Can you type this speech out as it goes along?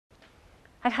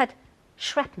I've had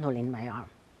shrapnel in my arm.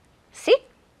 See?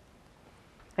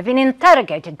 I've been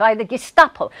interrogated by the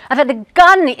Gestapo. I've had a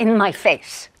gun in my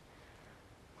face.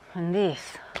 And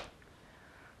this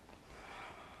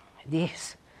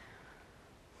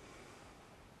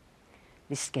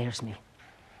scares me.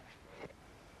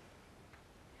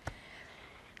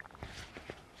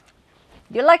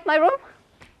 Do you like my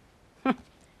room?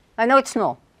 I know it's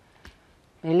small.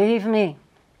 Believe me,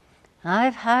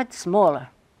 I've had smaller.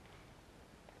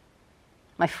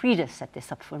 My Frida set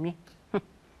this up for me.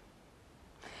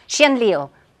 She and Leo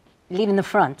live in the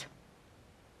front.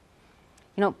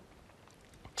 You know,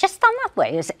 just down that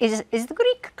way is the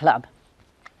Greek club.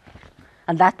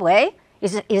 And that way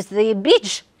is the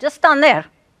beach, just down there,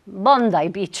 Bondi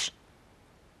Beach.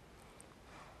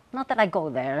 Not that I go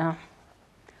there.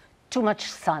 Too much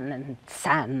sun and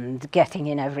sand getting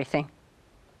in everything.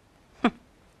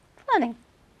 Funny.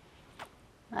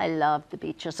 I loved the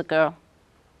beach as a girl.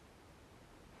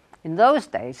 In those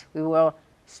days, we wore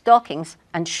stockings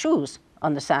and shoes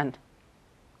on the sand.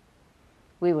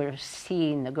 We were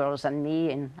seeing, the girls and me,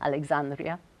 in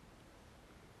Alexandria.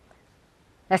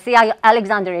 That's the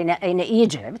Alexandria in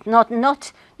Egypt, not the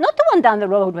one down the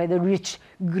road where the rich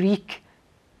Greeks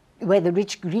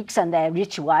and their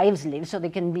rich wives live, so they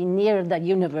can be near the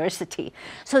university,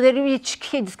 so the rich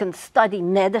kids can study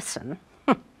medicine.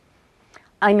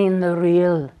 I mean the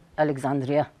real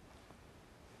Alexandria.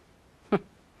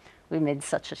 We made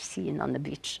such a scene on the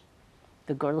beach,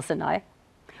 the girls and I.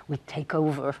 We'd take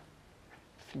over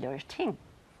flirting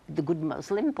with the good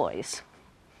Muslim boys.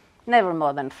 Never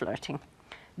more than flirting.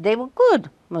 They were good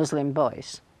Muslim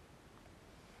boys.